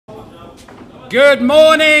Good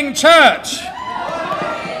morning, church.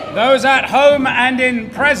 Those at home and in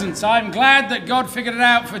presence, I'm glad that God figured it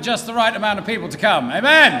out for just the right amount of people to come.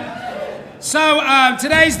 Amen. So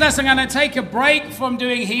today's lesson, I'm going to take a break from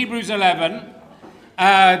doing Hebrews 11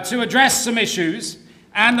 to address some issues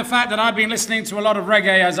and the fact that I've been listening to a lot of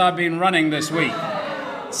reggae as I've been running this week.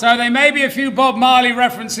 So there may be a few Bob Marley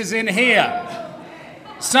references in here.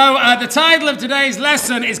 So the title of today's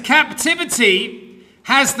lesson is Captivity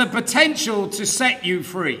Has the Potential to Set You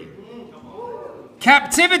Free.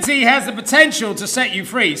 Captivity has the potential to set you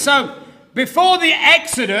free. So before the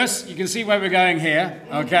Exodus, you can see where we're going here,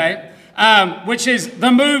 okay, which is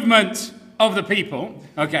the movement of the people,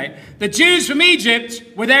 okay, the Jews from Egypt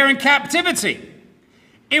were there in captivity.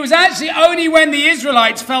 It was actually only when the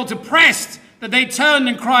Israelites felt oppressed that they turned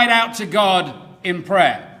and cried out to God in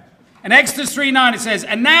prayer. In Exodus 3:9 it says,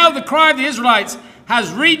 "And now the cry of the Israelites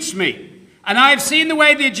has reached me, and I have seen the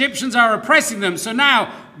way the Egyptians are oppressing them. So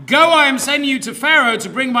now, go, I am sending you to Pharaoh to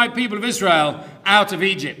bring my people of Israel out of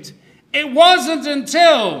Egypt." It wasn't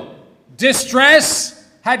until distress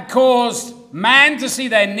had caused man to see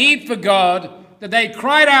their need for God that they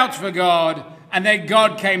cried out for God, and then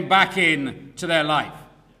God came back in to their life.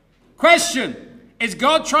 Question, is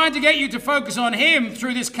God trying to get you to focus on him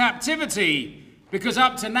through this captivity? Because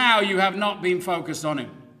up to now, you have not been focused on him.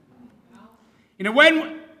 You know,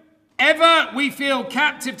 whenever we feel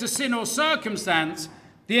captive to sin or circumstance,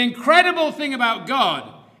 the incredible thing about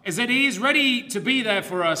God is that he is ready to be there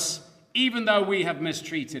for us, even though we have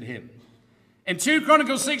mistreated him. In 2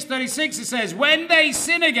 Chronicles 6:36, it says, "When they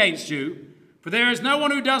sin against you, for there is no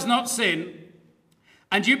one who does not sin,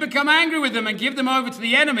 and you become angry with them and give them over to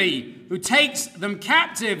the enemy, who takes them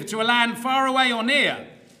captive to a land far away or near.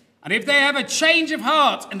 And if they have a change of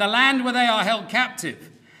heart in the land where they are held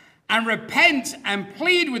captive, and repent and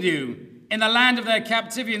plead with you in the land of their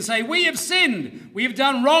captivity, and say, 'We have sinned, we have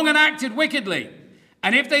done wrong and acted wickedly.'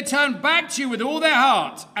 And if they turn back to you with all their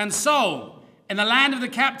heart and soul in the land of the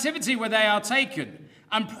captivity where they are taken,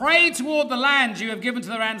 and pray toward the land you have given to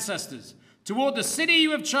their ancestors, toward the city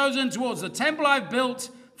you have chosen, towards the temple I've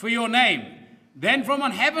built for your name, then from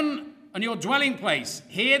on heaven and your dwelling place,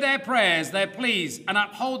 hear their prayers, their pleas, and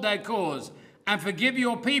uphold their cause, and forgive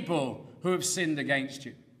your people who have sinned against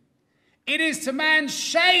you." It is to man's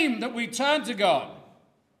shame that we turn to God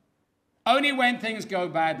only when things go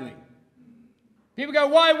badly. People go,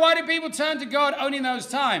 why do people turn to God only in those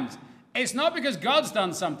times? It's not because God's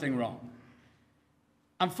done something wrong.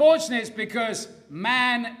 Unfortunately, it's because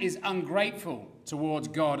man is ungrateful towards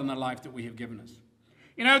God and the life that we have given us.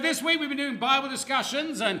 You know, this week we've been doing Bible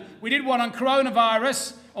discussions, and we did one on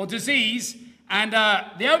coronavirus or disease. And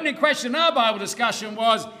the opening question in our Bible discussion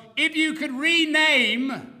was, if you could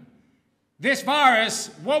rename this virus,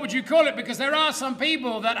 what would you call it? Because there are some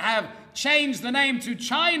people that have changed the name to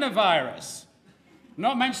China virus.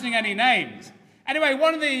 Not mentioning any names. Anyway,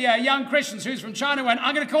 one of the young Christians who's from China went,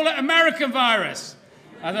 "I'm going to call it American virus."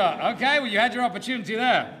 I thought, okay, well, you had your opportunity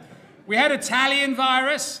there. We had Italian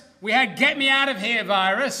virus. We had get me out of here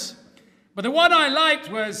virus. But the one I liked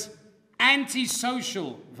was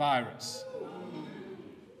antisocial virus.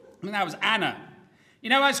 And that was Anna. You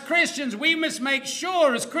know, as Christians, we must make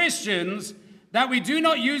sure as Christians that we do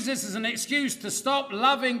not use this as an excuse to stop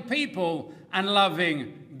loving people and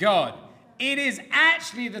loving God. It is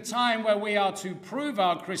actually the time where we are to prove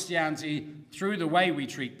our Christianity through the way we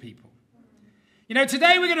treat people. You know,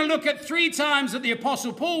 today we're going to look at 3 times that the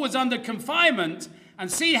Apostle Paul was under confinement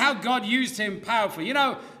and see how God used him powerfully. You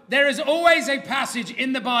know, there is always a passage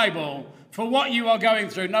in the Bible for what you are going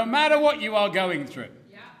through, no matter what you are going through.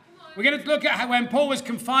 We're going to look at how when Paul was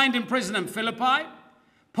confined in prison in Philippi,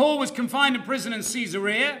 Paul was confined in prison in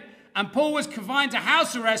Caesarea, and Paul was confined to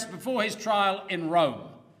house arrest before his trial in Rome.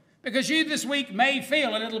 Because you this week may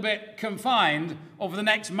feel a little bit confined over the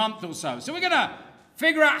next month or so. So we're going to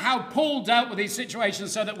figure out how Paul dealt with these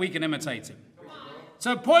situations so that we can imitate him.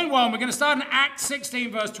 So point 1, we're going to start in Acts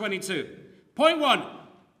 16, verse 22. Point 1,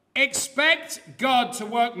 expect God to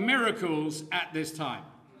work miracles at this time.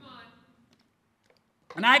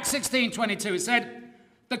 In Acts 16:22, it said,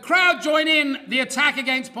 "The crowd joined in the attack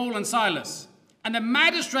against Paul and Silas, and the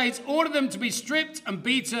magistrates ordered them to be stripped and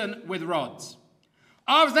beaten with rods.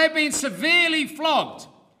 After they'd been severely flogged,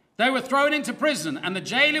 they were thrown into prison, and the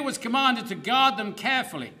jailer was commanded to guard them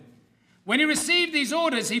carefully. When he received these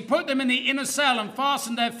orders, he put them in the inner cell and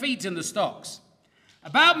fastened their feet in the stocks.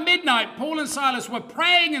 About midnight, Paul and Silas were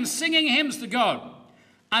praying and singing hymns to God,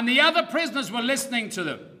 and the other prisoners were listening to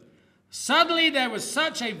them. Suddenly there was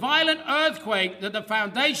such a violent earthquake that the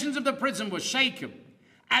foundations of the prison were shaken.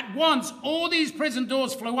 At once all these prison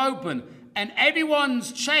doors flew open, and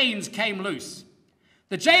everyone's chains came loose.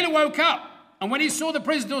 The jailer woke up, and when he saw the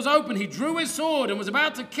prison doors open, he drew his sword and was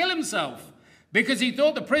about to kill himself because he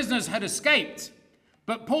thought the prisoners had escaped.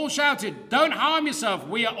 But Paul shouted, "Don't harm yourself,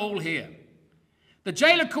 we are all here." The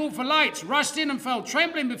jailer called for lights, rushed in and fell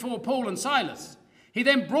trembling before Paul and Silas. He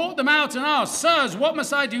then brought them out and asked, "Sirs, what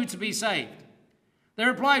must I do to be saved?" They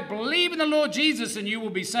replied, "Believe in the Lord Jesus and you will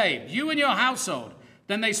be saved, you and your household."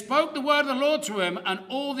 Then they spoke the word of the Lord to him and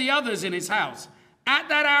all the others in his house. At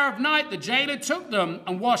that hour of night, the jailer took them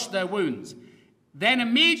and washed their wounds. Then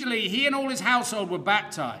immediately he and all his household were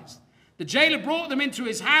baptized. The jailer brought them into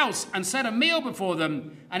his house and set a meal before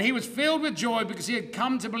them, and he was filled with joy because he had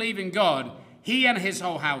come to believe in God, he and his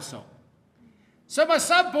whole household. So my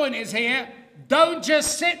sub-point is here, don't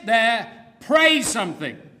just sit there, pray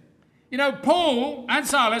something. You know, Paul and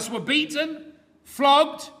Silas were beaten,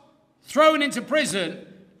 flogged, thrown into prison,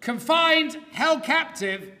 confined, held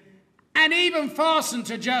captive, and even fastened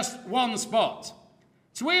to just one spot.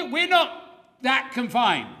 So we're not that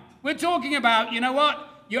confined. We're talking about, you know what?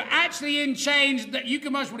 You're actually in chains that you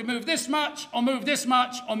can most probably move this much, or move this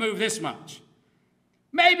much, or move this much.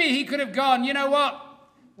 Maybe he could have gone, you know what?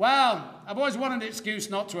 Well, I've always wanted an excuse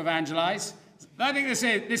not to evangelize. I think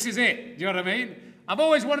this is it. Do you know what I mean? I've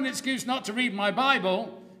always wanted an excuse not to read my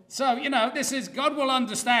Bible. So, you know, God will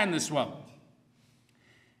understand this one.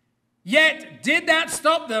 Yet, did that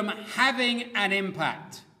stop them having an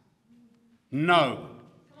impact? No.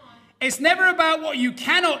 It's never about what you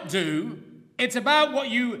cannot do. It's about what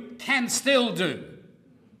you can still do.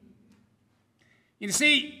 You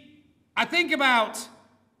see, I think about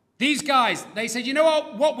these guys. They said, you know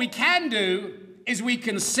what? What we can do is we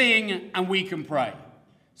can sing and we can pray.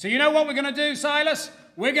 So you know what we're going to do, Silas?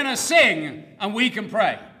 We're going to sing and we can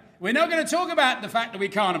pray. We're not going to talk about the fact that we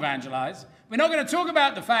can't evangelize. We're not going to talk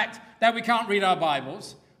about the fact that we can't read our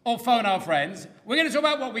Bibles or phone our friends. We're going to talk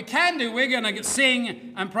about what we can do. We're going to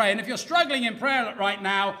sing and pray. And if you're struggling in prayer right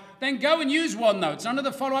now, then go and use OneNote. Under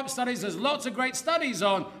the follow-up studies, there's lots of great studies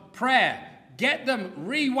on prayer. Get them,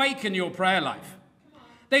 reawaken your prayer life.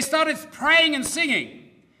 They started praying and singing.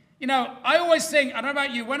 You know, I always think, I don't know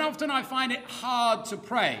about you, when often I find it hard to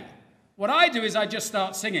pray, what I do is I just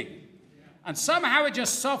start singing. And somehow it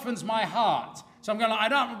just softens my heart. So I'm going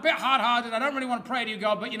like, I'm a bit hard-hearted. I don't really want to pray to you,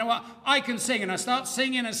 God, but you know what? I can sing. And I start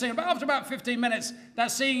singing and singing. But after about 15 minutes, that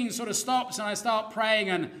singing sort of stops and I start praying.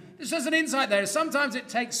 And there's just an insight there. Sometimes it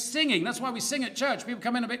takes singing. That's why we sing at church. People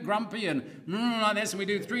come in a bit grumpy and like this, and we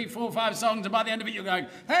do 3, 4, 5 songs. And by the end of it, you're going,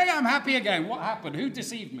 hey, I'm happy again. What happened? Who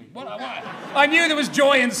deceived me? What? I knew there was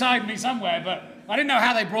joy inside me somewhere, but I didn't know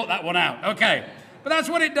how they brought that one out. Okay. But that's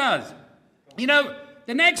what it does. You know,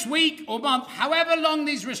 the next week or month, however long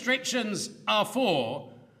these restrictions are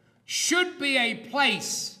for, should be a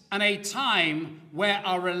place and a time where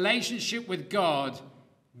our relationship with God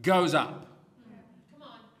goes up. Come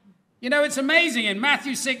on. You know, it's amazing. In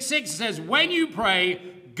Matthew 6:6, it says, when you pray,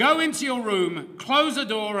 go into your room, close the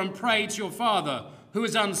door, and pray to your Father who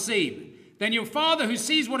is unseen. Then your Father who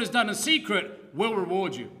sees what is done in secret will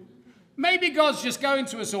reward you. Maybe God's just going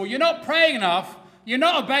to us all. You're not praying enough. You're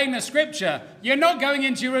not obeying the scripture. You're not going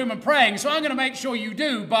into your room and praying. So I'm going to make sure you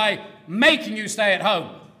do by making you stay at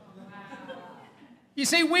home. You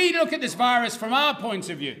see, we look at this virus from our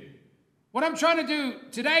point of view. What I'm trying to do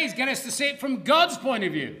today is get us to see it from God's point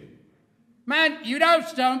of view. Man, you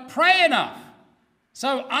don't pray enough.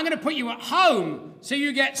 So I'm going to put you at home so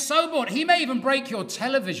you get so bored. He may even break your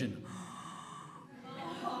television.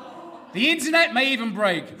 The internet may even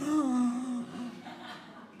break.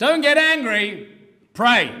 Don't get angry.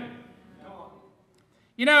 Pray.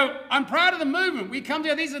 You know, I'm proud of the movement. We come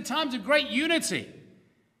together. These are times of great unity.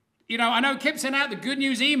 You know, I know Kip sent out the good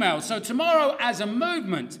news email. So tomorrow, as a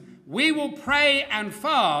movement, we will pray and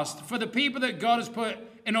fast for the people that God has put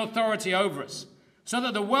in authority over us, so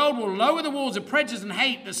that the world will lower the walls of prejudice and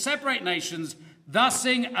hate that separate nations, thus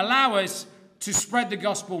allow us to spread the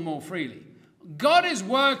gospel more freely. God is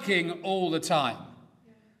working all the time.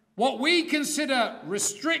 What we consider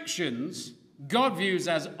restrictions, God views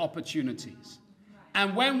as opportunities.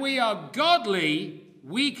 And when we are godly,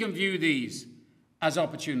 we can view these as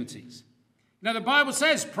opportunities. You know, the Bible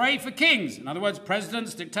says, pray for kings. In other words,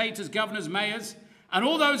 presidents, dictators, governors, mayors, and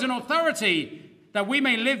all those in authority, that we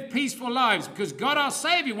may live peaceful lives, because God our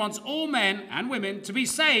Savior wants all men and women to be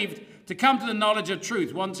saved, to come to the knowledge of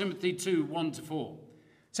truth. 1 Timothy 2, 1-4.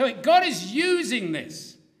 So God is using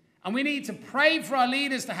this. And we need to pray for our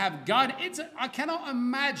leaders to have guidance. I cannot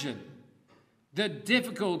imagine the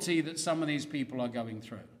difficulty that some of these people are going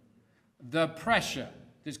through. The pressure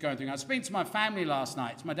that's going through. I was speaking to my family last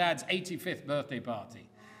night. It's my dad's 85th birthday party.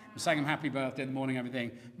 We sang him happy birthday in the morning,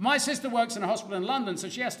 everything. My sister works in a hospital in London, so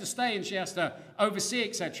she has to stay and she has to oversee,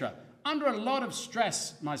 etc. Under a lot of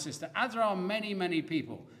stress, my sister, as there are many, many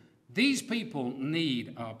people. These people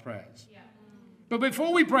need our prayers. Yeah. But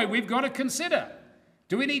before we pray, we've got to consider,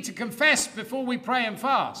 do we need to confess before we pray and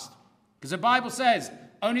fast? Because the Bible says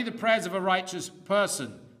only the prayers of a righteous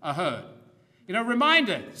person are heard. You know,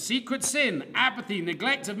 reminder, secret sin, apathy,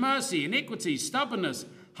 neglect of mercy, iniquity, stubbornness,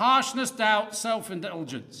 harshness, doubt,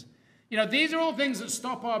 self-indulgence. You know, these are all things that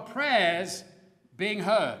stop our prayers being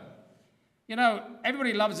heard. You know,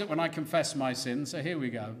 everybody loves it when I confess my sin, so here we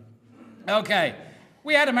go. Okay,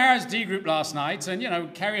 we had a marriage D group last night, and, you know,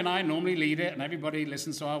 Kerry and I normally lead it, and everybody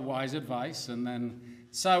listens to our wise advice, and then,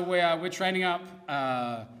 so we're training up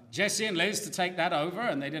Jesse and Liz to take that over,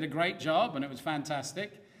 and they did a great job, and it was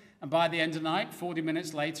fantastic. And by the end of the night, 40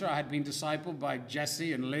 minutes later, I had been discipled by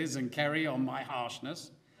Jesse and Liz and Kerry on my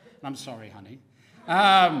harshness. And I'm sorry, honey.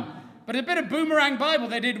 But a bit of boomerang Bible.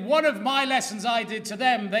 They did one of my lessons I did to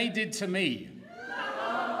them, they did to me.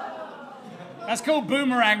 That's called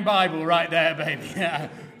boomerang Bible right there, baby.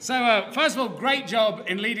 So, first of all, great job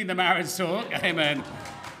in leading the marriage talk. Amen.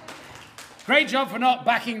 Great job for not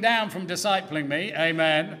backing down from discipling me.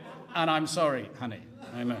 Amen. And I'm sorry, honey.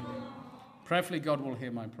 Amen. Prayerfully, God will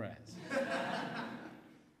hear my prayers.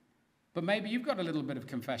 But maybe you've got a little bit of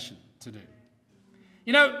confession to do.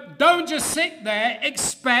 You know, don't just sit there,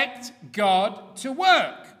 expect God to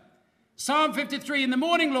work. Psalm 53, in the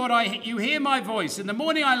morning, Lord, you hear my voice. In the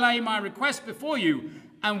morning I lay my request before you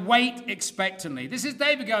and wait expectantly. This is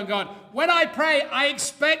David going, God, when I pray, I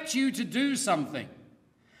expect you to do something.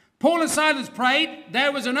 Paul and Silas prayed,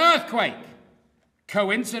 there was an earthquake.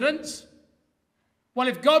 Coincidence? Well,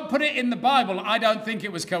 if God put it in the Bible, I don't think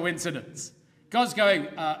it was coincidence. God's going,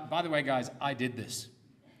 by the way, guys, I did this.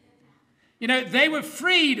 You know, they were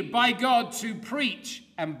freed by God to preach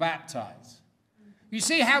and baptize. You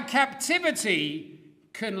see how captivity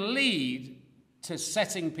can lead to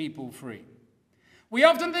setting people free. We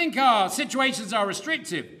often think our situations are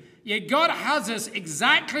restrictive, yet God has us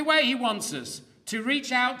exactly where he wants us to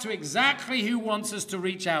reach out to exactly who wants us to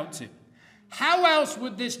reach out to. How else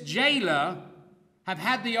would this jailer have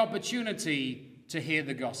had the opportunity to hear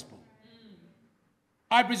the gospel?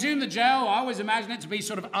 I presume the jail, I always imagine it to be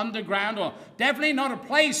sort of underground, or definitely not a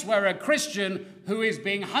place where a Christian who is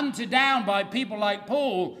being hunted down by people like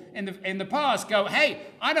Paul in the past go, hey,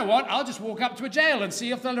 I know what, I'll just walk up to a jail and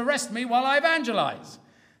see if they'll arrest me while I evangelize.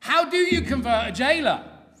 How do you convert a jailer?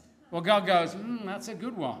 Well, God goes, that's a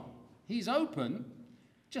good one. He's open,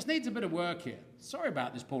 just needs a bit of work here. Sorry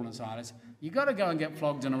about this, Paul and Silas. You've got to go and get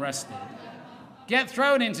flogged and arrested. Get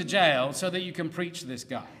thrown into jail so that you can preach to this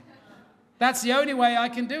guy. That's the only way I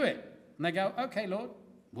can do it. And they go, okay, Lord,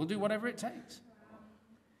 we'll do whatever it takes.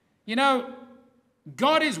 You know,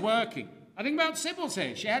 God is working. I think about Sybil's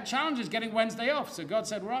here. She had challenges getting Wednesday off. So God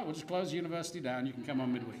said, right, we'll just close the university down. You can come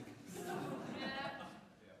on midweek.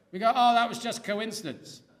 We go, oh, that was just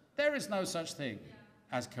coincidence. There is no such thing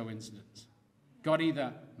as coincidence. God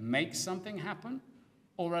either makes something happen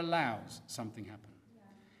or allows something happen.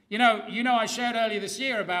 You know, I shared earlier this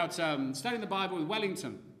year about studying the Bible with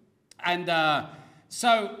Wellington. And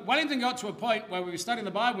so Wellington got to a point where we were studying the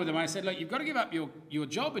Bible with him. And I said, look, you've got to give up your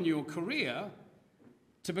job and your career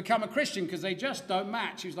to become a Christian because they just don't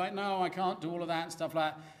match. He was like, no, I can't do all of that and stuff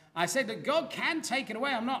like that. I said that God can take it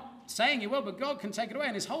away. I'm not saying he will, but God can take it away.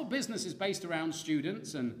 And his whole business is based around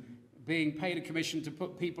students and being paid a commission to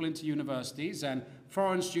put people into universities and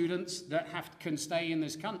foreign students that can stay in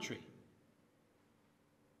this country.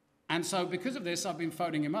 And so because of this, I've been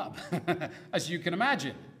phoning him up, as you can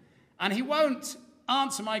imagine. And he won't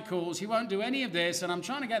answer my calls. He won't do any of this. And I'm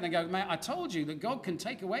trying to get them and go, man, I told you that God can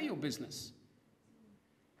take away your business.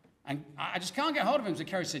 And I just can't get hold of him. So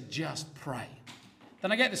Kerry said, just pray.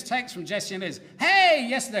 Then I get this text from Jesse and Liz. Hey,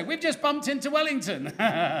 yesterday, we've just bumped into Wellington.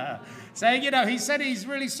 Saying, you know, he said he's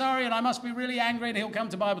really sorry and I must be really angry and he'll come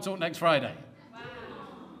to Bible Talk next Friday. Wow.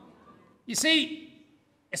 You see,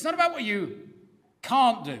 it's not about what you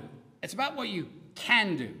can't do. It's about what you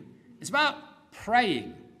can do. It's about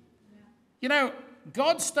praying. You know,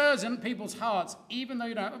 God stirs in people's hearts, even though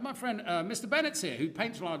you don't. My friend, Mr. Bennett's here, who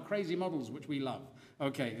paints a lot of crazy models, which we love.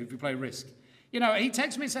 Okay, if we play Risk. You know, he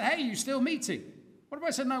texted me and said, hey, you still meeting? What if I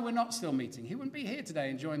said, no, we're not still meeting? He wouldn't be here today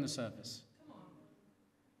enjoying the service.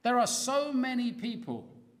 There are so many people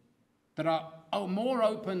that are more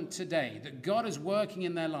open today, that God is working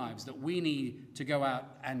in their lives, that we need to go out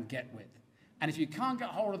and get with. And if you can't get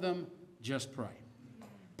hold of them, just pray.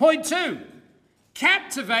 Point 2.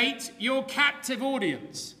 Captivate your captive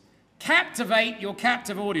audience. Captivate your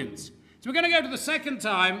captive audience. So we're going to go to the second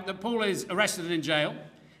time that Paul is arrested and in jail.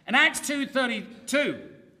 In Acts 2:32,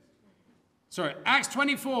 sorry, Acts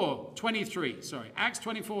 24:23, sorry, Acts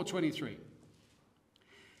 24:23. It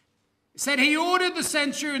said, he ordered the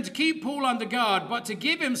centurion to keep Paul under guard, but to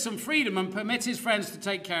give him some freedom and permit his friends to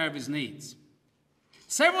take care of his needs.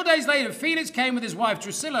 Several days later, Felix came with his wife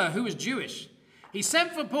Drusilla, who was Jewish. He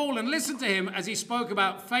sent for Paul and listened to him as he spoke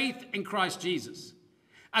about faith in Christ Jesus.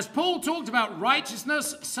 As Paul talked about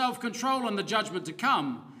righteousness, self-control, and the judgment to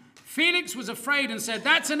come, Felix was afraid and said,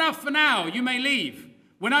 that's enough for now, you may leave.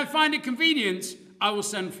 When I find it convenient, I will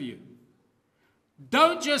send for you.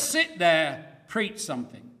 Don't just sit there, preach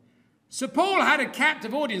something. So Paul had a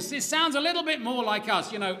captive audience. This sounds a little bit more like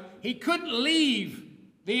us. You know, he couldn't leave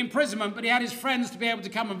the imprisonment, but he had his friends to be able to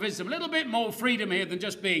come and visit him. A little bit more freedom here than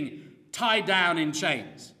just being tied down in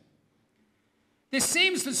chains. This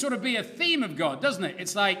seems to sort of be a theme of God, doesn't it?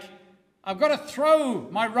 It's like, I've got to throw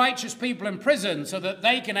my righteous people in prison so that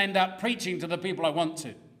they can end up preaching to the people I want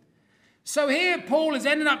to. So here Paul is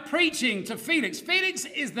ending up preaching to Felix. Felix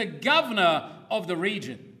is the governor of the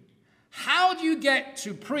region. How do you get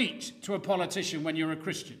to preach to a politician when you're a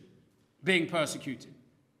Christian being persecuted?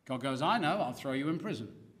 God goes, I know, I'll throw you in prison.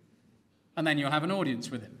 And then you'll have an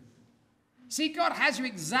audience with him. See, God has you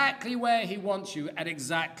exactly where he wants you at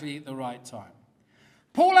exactly the right time.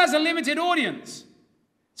 Paul has a limited audience.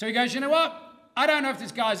 So he goes, you know what? I don't know if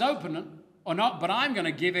this guy's open or not, but I'm going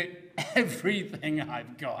to give it everything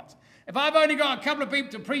I've got. If I've only got a couple of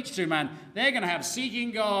people to preach to, man, they're going to have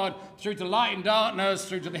seeking God, through to light and darkness,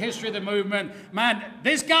 through to the history of the movement. Man,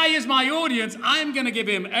 this guy is my audience. I'm going to give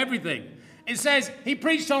him everything. It says he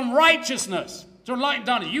preached on righteousness, through light and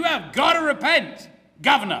darkness. You have got to repent,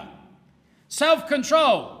 governor.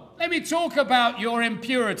 Self-control. Let me talk about your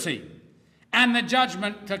impurity and the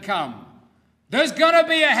judgment to come. There's going to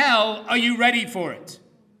be a hell. Are you ready for it?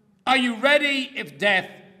 Are you ready if death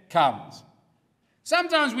comes?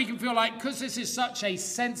 Sometimes we can feel like, because this is such a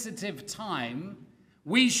sensitive time,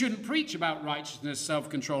 we shouldn't preach about righteousness,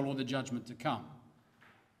 self-control, or the judgment to come.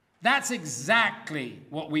 That's exactly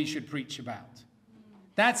what we should preach about.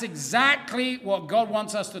 That's exactly what God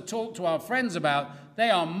wants us to talk to our friends about. They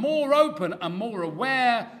are more open and more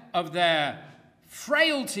aware of their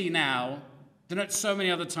frailty now than at so many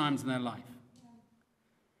other times in their life.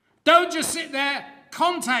 Don't just sit there,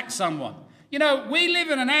 contact someone. You know, we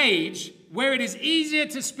live in an age where it is easier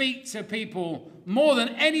to speak to people more than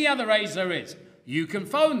any other age there is. You can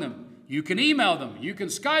phone them, you can email them, you can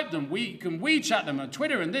Skype them, you can WeChat them on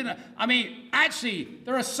Twitter and then, I mean, actually,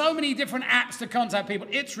 there are so many different apps to contact people.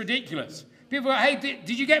 It's ridiculous. People go, hey,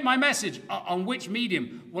 did you get my message? On which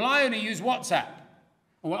medium? Well, I only use WhatsApp.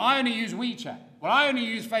 Or well, I only use WeChat. Well, I only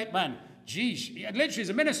use Facebook. Man, geez, literally as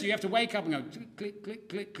a minister, you have to wake up and go click, click,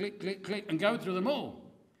 click, click, click, click, and go through them all.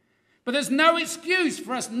 But there's no excuse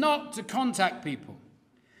for us not to contact people.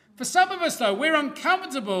 For some of us, though, we're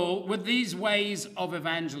uncomfortable with these ways of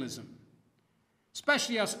evangelism,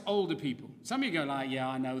 especially us older people. Some of you go like, yeah,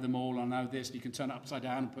 I know them all, I know this. You can turn it upside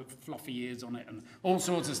down and put fluffy ears on it and all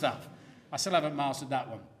sorts of stuff. I still haven't mastered that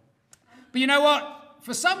one. But you know what?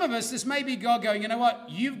 For some of us, this may be God going, you know what?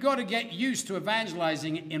 You've got to get used to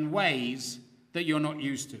evangelizing in ways that you're not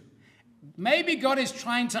used to. Maybe God is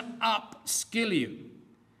trying to upskill you.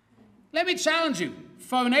 Let me challenge you.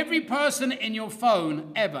 Phone every person in your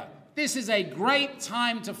phone ever. This is a great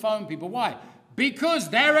time to phone people. Why? Because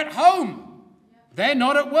they're at home. They're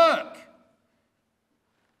not at work.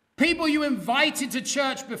 People you invited to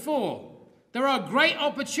church before. There are great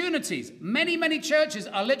opportunities. Many, many churches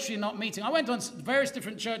are literally not meeting. I went on various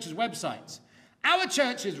different churches' websites. Our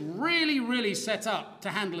church is really, really set up to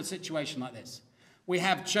handle a situation like this. We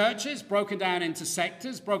have churches broken down into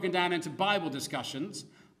sectors, broken down into Bible discussions.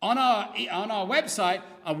 On our website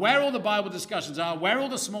are where all the Bible discussions are, where all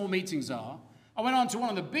the small meetings are. I went on to one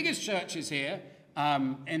of the biggest churches here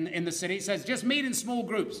in the city. It says, just meet in small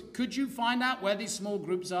groups. Could you find out where these small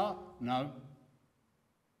groups are? No.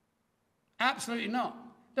 Absolutely not.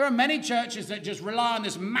 There are many churches that just rely on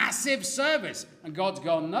this massive service. And God's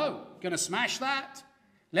gone, no, going to smash that.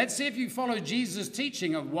 Let's see if you follow Jesus'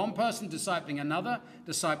 teaching of one person discipling another,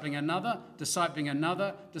 discipling another, discipling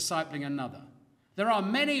another, discipling another. There are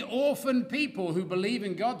many orphan people who believe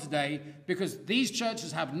in God today because these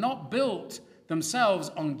churches have not built themselves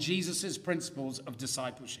on Jesus' principles of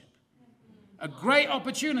discipleship. A great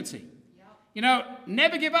opportunity. You know,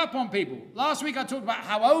 never give up on people. Last week I talked about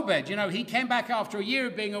how Obed, you know, he came back after a year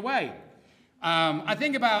of being away. I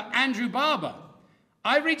think about Andrew Barber.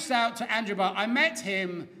 I reached out to Andrew Barber. I met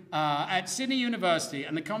him at Sydney University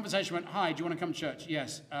and the conversation went, hi, do you want to come to church?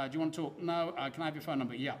 Yes. Do you want to talk? No. Can I have your phone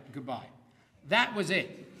number? Yeah. Goodbye. That was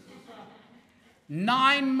it.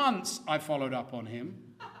 9 months I followed up on him.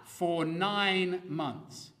 for 9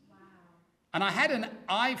 months. Wow. And I had an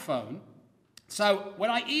iPhone. So when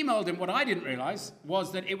I emailed him, what I didn't realize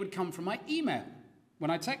was that it would come from my email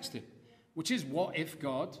when I texted, which is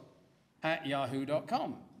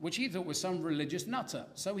whatifgod@yahoo.com, which he thought was some religious nutter.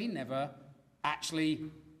 So he never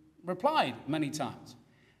actually replied many times.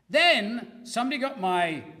 Then somebody got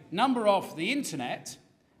my number off the internet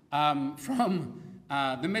from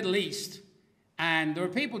the Middle East. And there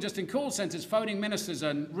were people just in call centers phoning ministers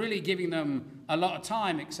and really giving them a lot of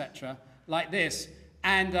time, etc., like this.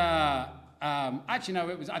 And actually,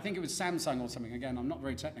 no, I think it was Samsung or something. Again, I'm not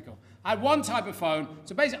very technical. I had one type of phone,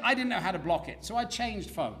 so basically I didn't know how to block it. So I changed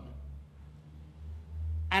phone.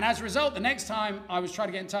 And as a result, the next time I was trying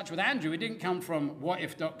to get in touch with Andrew, it didn't come from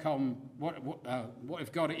whatif.com,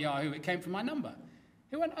 whatifgod@yahoo. It came from my number.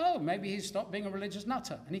 He went, oh, maybe he's stopped being a religious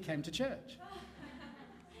nutter. And he came to church.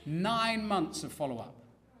 9 months of follow-up.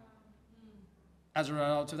 As a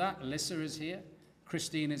result of that, Alyssa is here.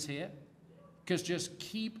 Christine is here. Because just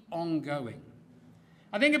keep on going.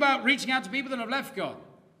 I think about reaching out to people that have left God.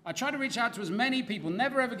 I try to reach out to as many people.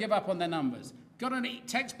 Never ever give up on their numbers. Got a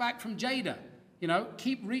text back from Jada. You know,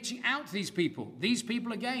 keep reaching out to these people. These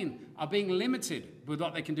people, again, are being limited with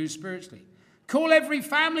what they can do spiritually. Call every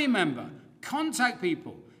family member. Contact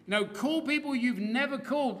people. You know, call people you've never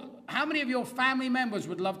called. How many of your family members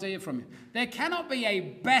would love to hear from you? There cannot be a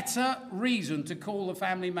better reason to call the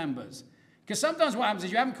family members. Because sometimes what happens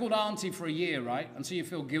is you haven't called Auntie for a year, right? And so you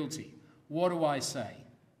feel guilty. What do I say?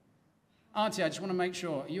 Auntie, I just want to make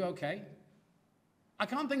sure. Are you okay? I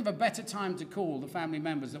can't think of a better time to call the family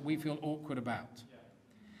members that we feel awkward about. Yeah.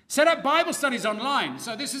 Set up Bible studies online.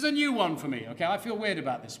 So this is a new one for me, okay? I feel weird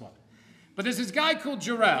about this one. But there's this guy called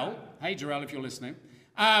Jarrell. Hey, Jarrell, if you're listening.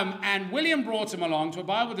 And William brought him along to a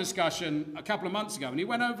Bible discussion a couple of months ago. And he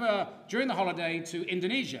went over during the holiday to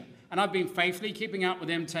Indonesia. And I've been faithfully keeping up with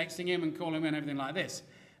him, texting him and calling him and everything like this.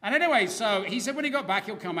 And anyway, so he said when he got back,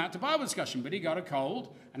 he'll come out to Bible discussion. But he got a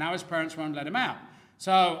cold, and now his parents won't let him out.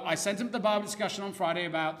 So I sent him to the Bible discussion on Friday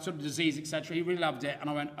about sort of disease, etc. He really loved it. And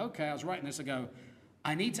I went, okay, I was writing this. I go,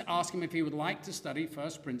 I need to ask him if he would like to study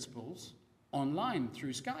First Principles online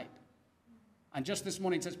through Skype. And just this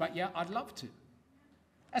morning he says back, yeah, I'd love to.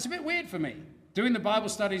 That's a bit weird for me, doing the Bible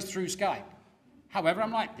studies through Skype. However,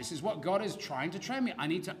 I'm like, this is what God is trying to train me. I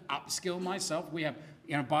need to upskill myself. We have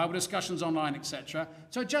Bible discussions online, etc.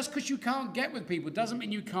 So just because you can't get with people doesn't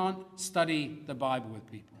mean you can't study the Bible with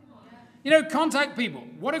people. Contact people.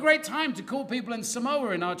 What a great time to call people in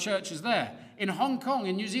Samoa in our churches there. In Hong Kong,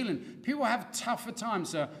 in New Zealand. People have tougher times.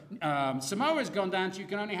 So, Samoa has gone down to you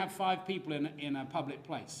can only have 5 people in a public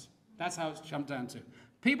place. That's how it's jumped down to.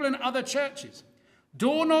 People in other churches.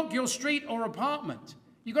 Door knock your street or apartment.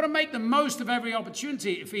 You've got to make the most of every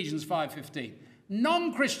opportunity, Ephesians 5:15.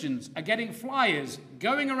 Non-Christians are getting flyers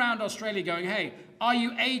going around Australia going, hey, are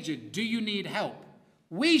you aged? Do you need help?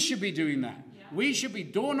 We should be doing that. Yeah. We should be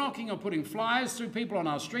door knocking or putting flyers through people on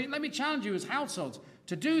our street. Let me challenge you as households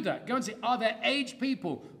to do that. Go and see, are there aged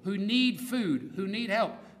people who need food, who need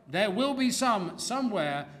help? There will be some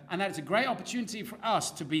somewhere, and that is a great opportunity for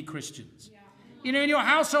us to be Christians. Yeah. In your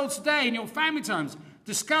households today, in your family times,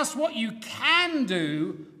 discuss what you can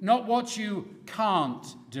do, not what you can't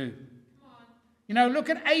do. Look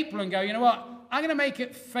at April and go, you know what? I'm going to make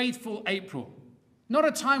it faithful April. Not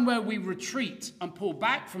a time where we retreat and pull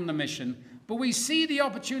back from the mission, but we see the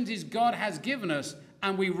opportunities God has given us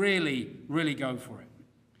and we really, really go for it.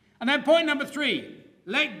 And then point number 3,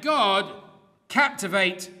 let God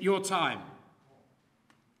captivate your time.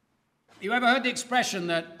 You ever heard the expression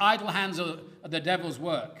that idle hands are the devil's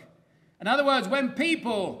work? In other words, when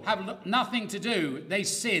people have nothing to do, they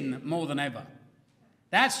sin more than ever.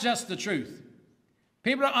 That's just the truth.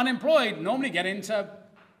 People are unemployed normally get into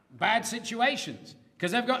bad situations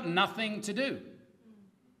because they've got nothing to do.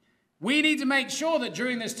 We need to make sure that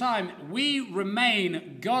during this time we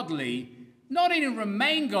remain godly. Not even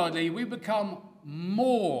remain godly, we become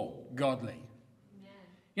more godly.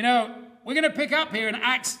 Amen. We're going to pick up here in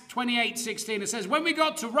Acts 28:16. It says, when we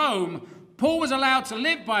got to Rome, Paul was allowed to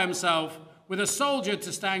live by himself with a soldier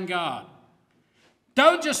to stand guard.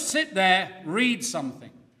 Don't just sit there, read something.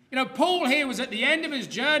 Paul here was at the end of his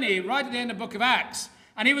journey, right at the end of the book of Acts,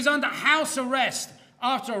 and he was under house arrest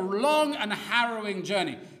after a long and harrowing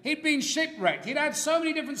journey. He'd been shipwrecked. He'd had so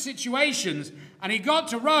many different situations, and he got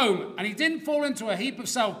to Rome, and he didn't fall into a heap of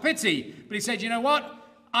self-pity, but he said, you know what?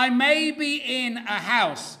 I may be in a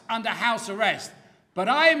house under house arrest, but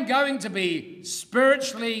I am going to be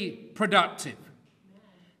spiritually productive.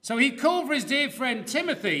 So he called for his dear friend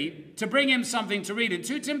Timothy to bring him something to read. In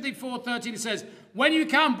 2 Timothy 4:13 it says, when you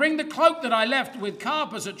come, bring the cloak that I left with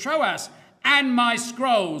Carpus at Troas and my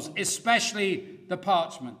scrolls, especially the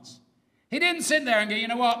parchments. He didn't sit there and go, you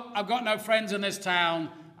know what, I've got no friends in this town,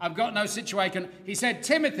 I've got no situation. He said,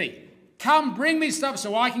 Timothy, come bring me stuff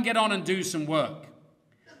so I can get on and do some work.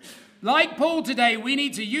 Like Paul today, we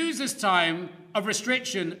need to use this time of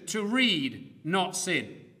restriction to read, not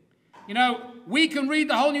sin. You know, we can read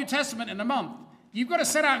the whole New Testament in a month. You've got to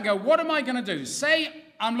set out and go, what am I going to do? Say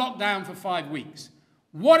I'm locked down for 5 weeks.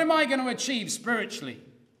 What am I going to achieve spiritually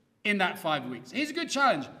in that 5 weeks? Here's a good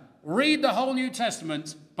challenge. Read the whole New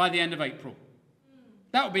Testament by the end of April.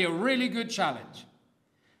 That would be a really good challenge.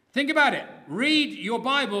 Think about it. Read your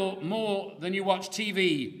Bible more than you watch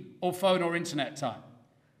TV or phone or internet time.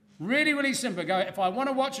 Really, really simple. Go, if I want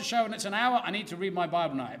to watch a show and it's an hour, I need to read my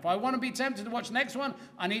Bible now. If I want to be tempted to watch the next one,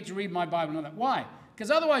 I need to read my Bible now. Why?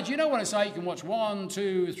 Because otherwise, you know what it's like. You can watch 1,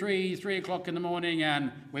 2, 3 o'clock in the morning,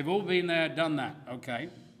 and we've all been there, done that, okay?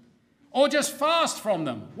 Or just fast from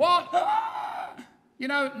them. What? You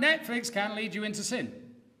know, Netflix can lead you into sin.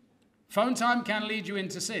 Phone time can lead you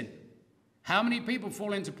into sin. How many people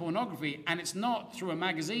fall into pornography, and it's not through a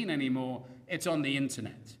magazine anymore, it's on the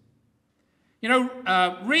internet. You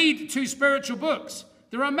know, read 2 spiritual books.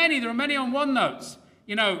 There are many on OneNotes.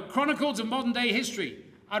 You know, Chronicles of Modern Day History.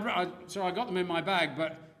 So I got them in my bag,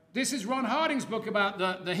 but this is Ron Harding's book about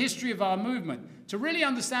the history of our movement, to really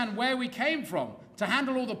understand where we came from, to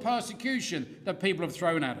handle all the persecution that people have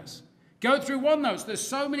thrown at us. Go through OneNotes. There's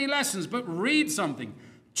so many lessons, but read something.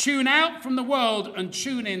 Tune out from the world and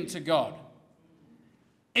tune in to God.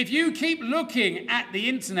 If you keep looking at the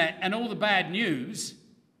internet and all the bad news,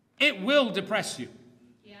 it will depress you.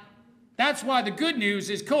 Yeah. That's why the good news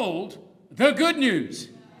is called the good news.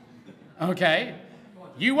 Okay?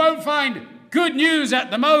 You won't find good news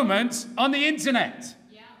at the moment on the internet.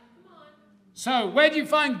 Yeah. Come on. So where do you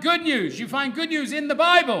find good news? You find good news in the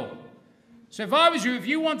Bible. So if I was you, if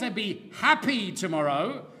you want to be happy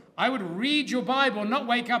tomorrow, I would read your Bible, not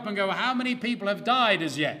wake up and go, how many people have died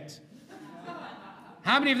as yet?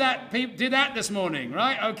 How many of that people did that this morning,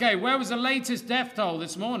 right? Okay, where was the latest death toll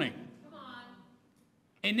this morning? Come on.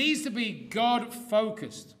 It needs to be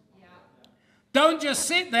God-focused. Yeah. Don't just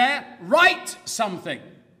sit there, write something.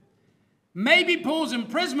 Maybe Paul's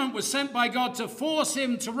imprisonment was sent by God to force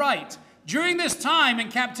him to write. During this time in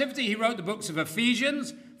captivity, he wrote the books of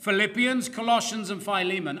Ephesians, Philippians, Colossians, and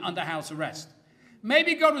Philemon under house arrest.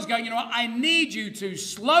 Maybe God was going, you know what, I need you to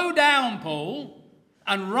slow down, Paul,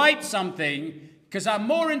 and write something, because I'm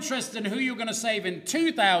more interested in who you're going to save in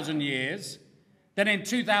 2,000 years than in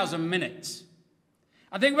 2,000 minutes.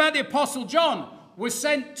 I think about the Apostle John was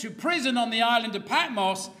sent to prison on the island of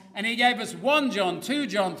Patmos, and he gave us 1 John, 2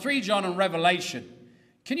 John, 3 John, and Revelation.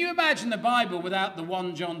 Can you imagine the Bible without the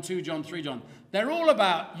 1 John, 2 John, 3 John? They're all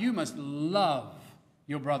about you must love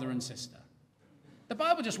your brother and sister. The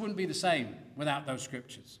Bible just wouldn't be the same without those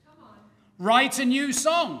scriptures. Come on. Write a new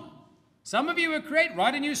song. Some of you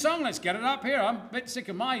write a new song. Let's get it up here. I'm a bit sick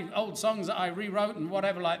of my old songs that I rewrote and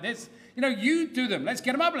whatever like this. You know, you do them. Let's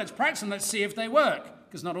get them up and let's practice them. Let's see if they work.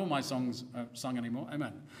 Because not all my songs are sung anymore.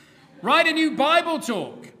 Amen. Write a new Bible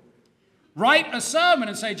talk. Write a sermon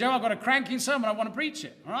and say, Joe, I've got a cranking sermon. I want to preach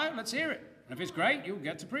it. All right, let's hear it. And if it's great, you'll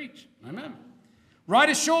get to preach. Amen. Write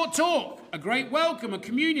a short talk, a great welcome, a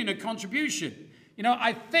communion, a contribution. You know,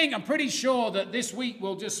 I'm pretty sure that this week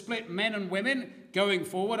we'll just split men and women going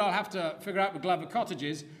forward. I'll have to figure out with Glover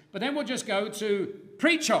Cottages. But then we'll just go to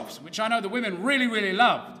preach-offs, which I know the women really, really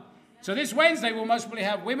loved. So this Wednesday we'll most probably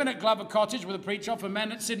have women at Glover Cottage with a preach-off and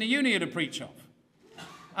men at Sydney Uni at a preach-off.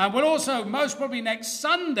 And we'll also most probably next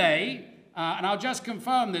Sunday, and I'll just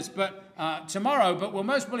confirm this, but tomorrow, but we'll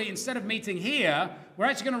most probably, instead of meeting here, we're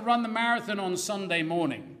actually going to run the marathon on Sunday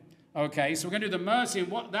morning. Okay, so we're going to do the mercy, and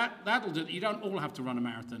what that'll do, you don't all have to run a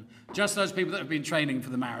marathon, just those people that have been training for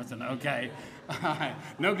the marathon, okay?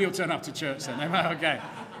 Nobody will turn up to church then, okay?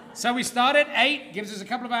 So we start at 8, gives us a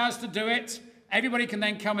couple of hours to do it. Everybody can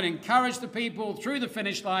then come and encourage the people through the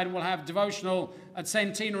finish line. We'll have devotional at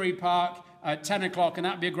Centenary Park at 10 o'clock, and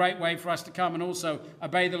that'd be a great way for us to come and also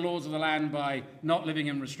obey the laws of the land by not living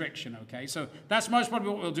in restriction, okay? So that's most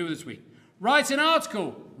probably what we'll do this week. Write an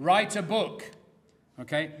article, write a book,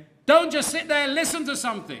 okay? Don't just sit there and listen to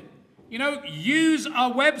something. You know, use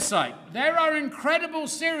our website. There are incredible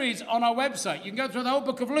series on our website. You can go through the whole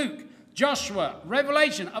book of Luke, Joshua,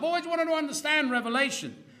 Revelation. I've always wanted to understand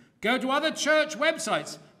Revelation. Go to other church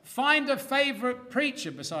websites. Find a favorite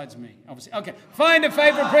preacher besides me, obviously. Okay, find a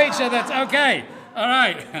favorite preacher that's okay. All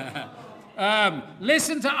right.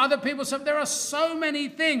 Listen to other people's stuff. There are so many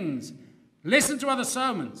things. Listen to other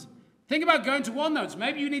sermons. Think about going to OneNotes.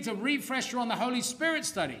 Maybe you need to refresh you on the Holy Spirit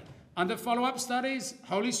study. Under follow-up studies,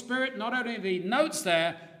 Holy Spirit, not only the notes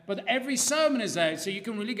there, but every sermon is there, so you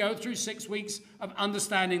can really go through 6 weeks of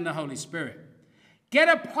understanding the Holy Spirit. Get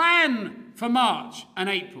a plan for March and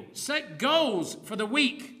April. Set goals for the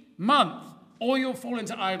week, month, or you'll fall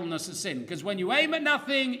into idleness and sin. Because when you aim at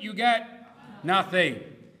nothing, you get nothing.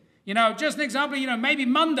 You know, just an example, you know, maybe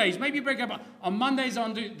Mondays, maybe you break up. On Mondays,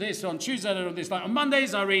 I'll do this. On Tuesday, I'll do this. Like on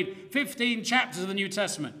Mondays, I read 15 chapters of the New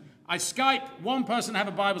Testament. I Skype one person to have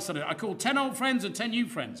a Bible study. I call 10 old friends and 10 new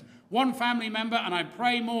friends. One family member, and I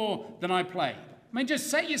pray more than I play. I mean, just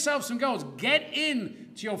set yourself some goals. Get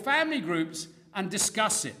in to your family groups and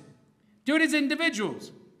discuss it. Do it as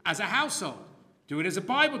individuals, as a household. Do it as a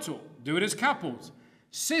Bible talk. Do it as couples.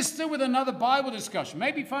 Sister with another Bible discussion.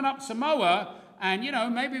 Maybe phone up Samoa and, you know,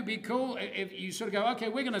 maybe it'd be cool if you sort of go, okay,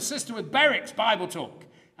 we're going to sister with Beric's Bible talk.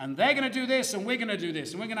 And they're going to do this and we're going to do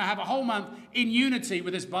this. And we're going to have a whole month in unity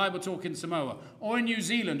with this Bible talk in Samoa or in New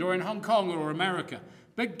Zealand or in Hong Kong or America.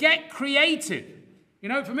 But get creative. You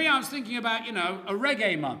know, for me, I was thinking about, you know, a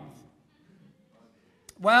reggae month.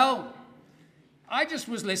 Well, I just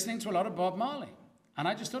was listening to a lot of Bob Marley. And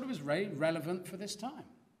I just thought it was very relevant for this time.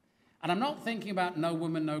 And I'm not thinking about No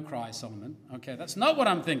Woman, No Cry, Solomon. Okay, that's not what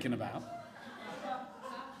I'm thinking about.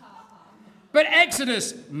 But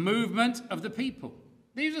Exodus, movement of the people.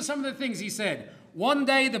 These are some of the things he said. One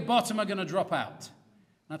day the bottom are going to drop out.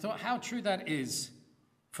 And I thought how true that is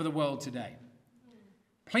for the world today.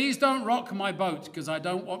 Please don't rock my boat because I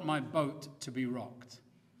don't want my boat to be rocked.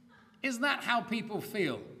 Isn't that how people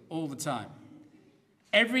feel all the time?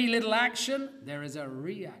 Every little action, there is a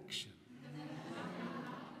reaction.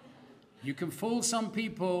 You can fool some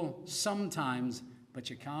people sometimes, but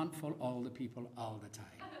you can't fool all the people all the time.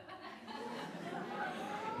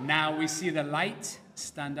 Now we see the light,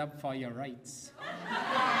 stand up for your rights.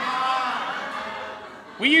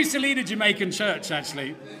 We used to lead a Jamaican church,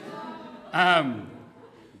 actually.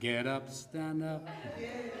 Get up stand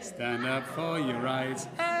up for your rights.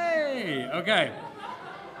 Hey, okay.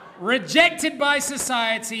 Rejected by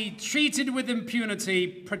society, treated with impunity,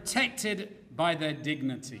 protected by their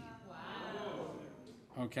dignity.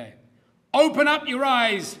 Okay. Open up your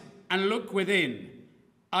eyes and look within.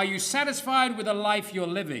 Are you satisfied with the life you're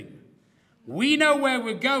living? We know where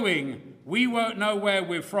we're going. We won't know where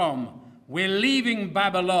we're from. We're leaving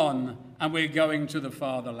Babylon and we're going to the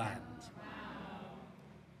fatherland.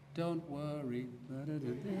 Don't worry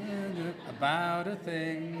about a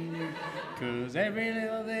thing, 'cause every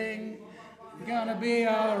little thing gonna be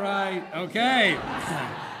all right. Okay.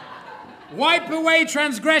 Wipe away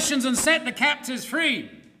transgressions and set the captives free,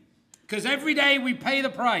 'cause every day we pay the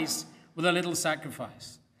price with a little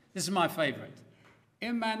sacrifice. This is my favorite.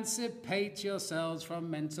 Emancipate yourselves from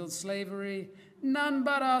mental slavery. None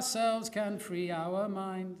but ourselves can free our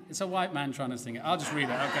mind. It's a white man trying to sing it. I'll just read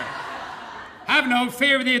it. Okay. Have no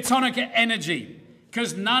fear of the atomic energy,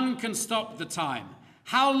 because none can stop the time.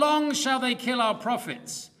 How long shall they kill our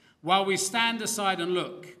prophets while we stand aside and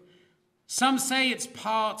look? Some say it's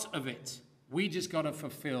part of it. We just got to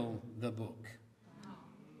fulfill the book.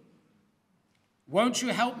 Won't you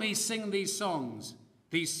help me sing these songs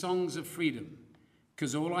of freedom?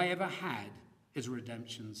 Because all I ever had is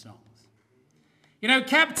redemption songs. You know,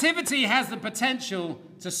 captivity has the potential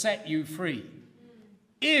to set you free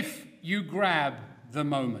if you grab the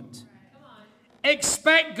moment.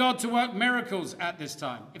 Expect God to work miracles at this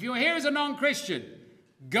time. If you're here as a non-Christian,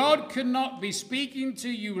 God could not be speaking to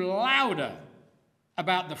you louder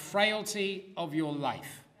about the frailty of your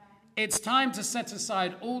life. It's time to set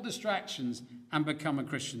aside all distractions and become a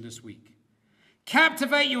Christian this week.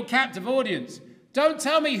 Captivate your captive audience. Don't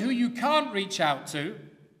tell me who you can't reach out to.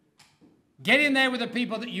 Get in there with the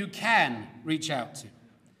people that you can reach out to.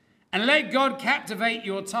 And let God captivate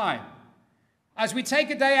your time. As we take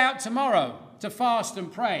a day out tomorrow to fast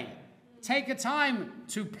and pray, take a time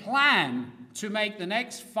to plan to make the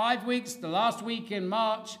next 5 weeks, the last week in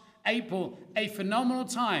March, April, a phenomenal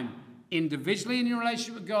time individually in your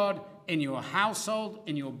relationship with God, in your household,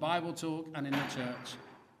 in your Bible talk, and in the church.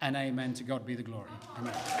 And amen. To God be the glory.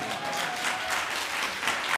 Amen.